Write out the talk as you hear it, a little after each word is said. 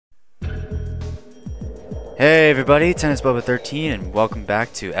Hey everybody, Tennis Bubba 13 and welcome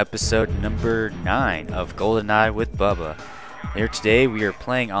back to episode number 9 of GoldenEye with Bubba. Here today we are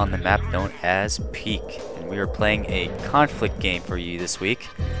playing on the map known as Peak, and we are playing a conflict game for you this week.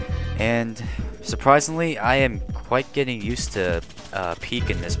 And surprisingly, I am quite getting used to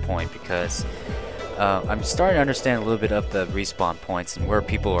Peak in this point because I'm starting to understand a little bit of the respawn points and where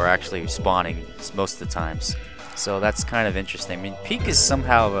people are actually spawning most of the times. So that's kind of interesting. I mean, Peak is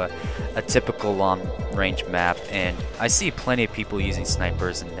somehow a typical long-range map, and I see plenty of people using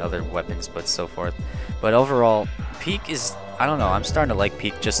snipers and other weapons, but so forth. But overall, Peak is, I don't know, I'm starting to like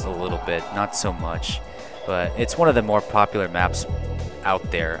Peak just a little bit, not so much. But it's one of the more popular maps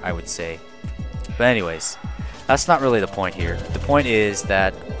out there, I would say. But anyways, that's not really the point here. The point is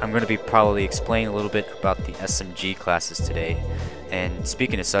that I'm going to be probably explaining a little bit about the SMG classes today. And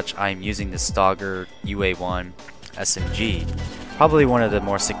speaking of such, I'm using the Stauger UA-1 SMG, probably one of the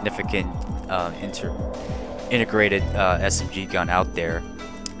more significant integrated SMG gun out there.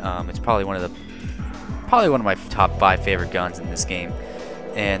 It's probably one of my top 5 favorite guns in this game,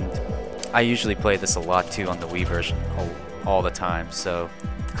 and I usually play this a lot too on the Wii version all the time. So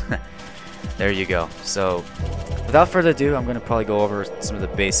there you go. So without further ado, I'm going to probably go over some of the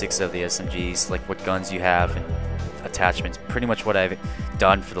basics of the SMGs, like what guns you have and attachments, pretty much what I've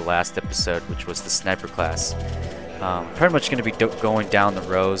done for the last episode, which was the sniper class. Pretty much going to be going down the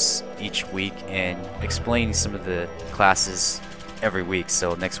rows each week and explaining some of the classes every week.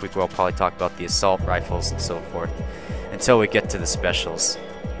 So next week we'll probably talk about the assault rifles and so forth until we get to the specials.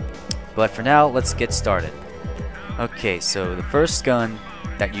 But for now, let's get started. Okay, so the first gun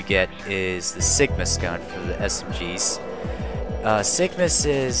that you get is the Sigmus gun for the SMGs. Sigmus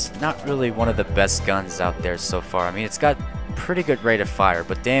is not really one of the best guns out there so far. I mean, it's got pretty good rate of fire,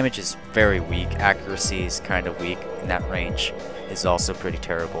 but damage is very weak. Accuracy is kind of weak, and that range is also pretty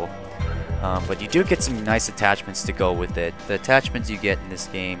terrible. But you do get some nice attachments to go with it. The attachments you get in this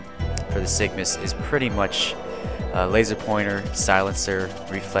game for the Sigmus is pretty much laser pointer, silencer,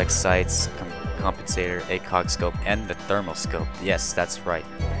 reflex sights, compensator, ACOG scope, and the thermal scope. Yes, that's right.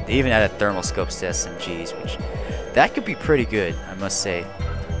 They even added thermal scopes to SMGs, which that could be pretty good, I must say.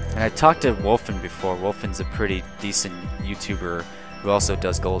 And I talked to Wolfen before. Wolfen's a pretty decent YouTuber who also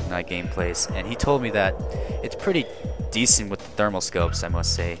does GoldenEye gameplays, and he told me that it's pretty decent with the thermal scopes, I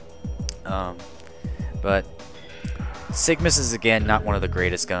must say. But Sigmus is again not one of the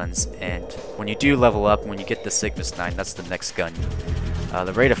greatest guns, and when you do level up, when you get the Sigmus 9, that's the next gun.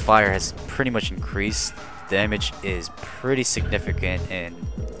 The rate of fire has pretty much increased. Damage is pretty significant, and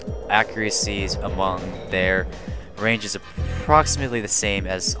accuracy is among there. Range is approximately the same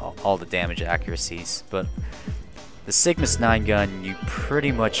as all the damage accuracies, but the Sigmus 9 gun, you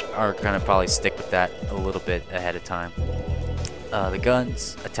pretty much are gonna probably stick with that a little bit ahead of time. The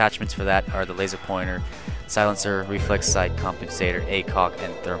guns attachments for that are the laser pointer, silencer, reflex sight, compensator, ACOG,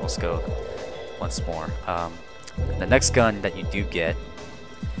 and thermal scope. Once more, the next gun that you do get,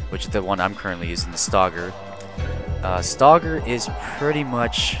 which is the one I'm currently using, the Stauger. Stauger is pretty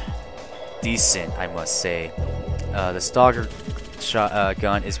much decent, I must say. The Stauger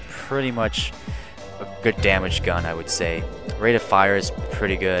gun is pretty much a good damage gun, I would say. Rate of fire is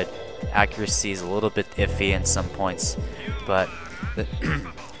pretty good. Accuracy is a little bit iffy in some points, but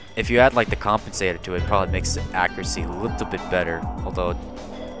if you add like the compensator to it, it probably makes the accuracy a little bit better, although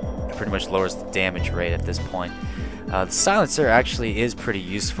it pretty much lowers the damage rate at this point. The silencer actually is pretty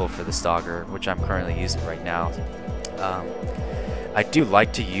useful for the Stauger, which I'm currently using right now. I do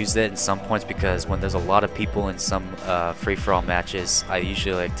like to use it in some points because when there's a lot of people in some free-for-all matches, I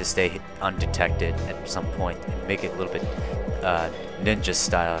usually like to stay undetected at some point and make it a little bit ninja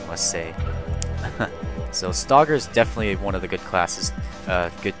style, I must say. So Stauger is definitely one of the good classes,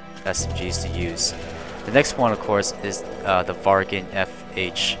 good SMGs to use. The next one, of course, is the Vargen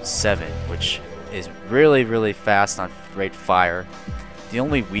FH-7, which is really fast on rate fire. The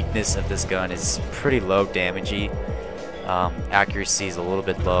only weakness of this gun is pretty low damagey. Accuracy is a little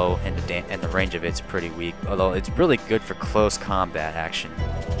bit low, and the range of it's pretty weak, although it's really good for close combat action.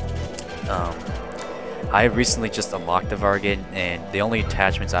 I recently just unlocked the Vargen, and the only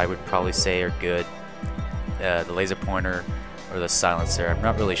attachments I would probably say are good, the laser pointer or the silencer. I'm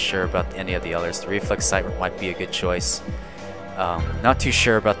not really sure about any of the others. The reflex sight might be a good choice. Not too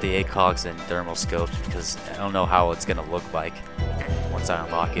sure about the ACOGs and thermal scopes because I don't know how it's gonna look like once I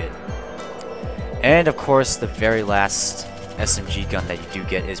unlock it. And of course, the very last SMG gun that you do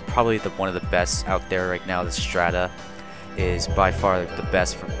get is probably one of the best out there right now. The Strata is by far the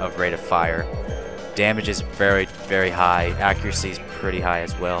best of rate of fire. Damage is very high. Accuracy is pretty high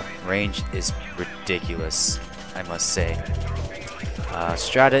as well. Range is ridiculous, I must say.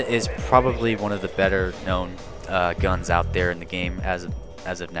 Strata is probably one of the better known guns out there in the game as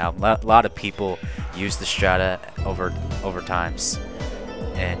of now. A lot of people use the Strata over times,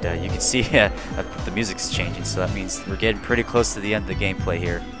 and you can see the music's changing, so that means we're getting pretty close to the end of the gameplay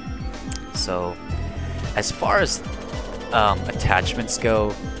here. So as far as attachments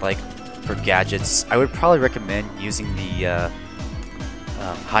go, like for gadgets, I would probably recommend using the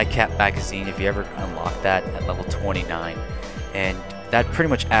high cap magazine if you ever unlock that at level 29, and that pretty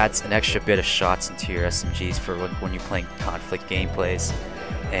much adds an extra bit of shots into your SMGs for when you're playing conflict gameplays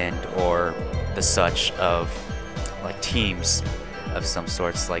and or the such of like teams of some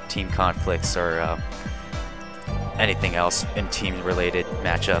sorts, like team conflicts or anything else in team related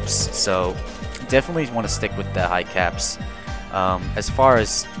matchups. So definitely want to stick with the high caps. As far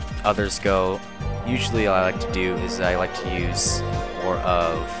as others go, usually all I like to do is I like to use more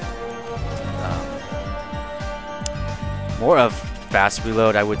of fast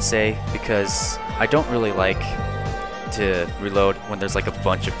reload, I would say, because I don't really like to reload when there's like a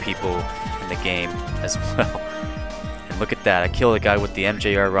bunch of people in the game as well. And look at that, I killed a guy with the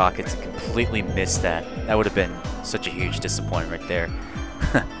MJR rockets and completely missed that. That would have been such a huge disappointment right there.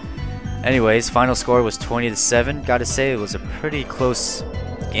 Anyways, final score was 20-7. Gotta say, it was a pretty close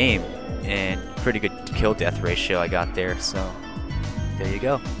game and pretty good kill death ratio I got there, so there you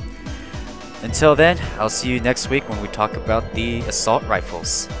go. Until then, I'll see you next week when we talk about the assault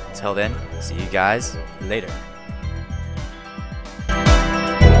rifles. Until then, see you guys later.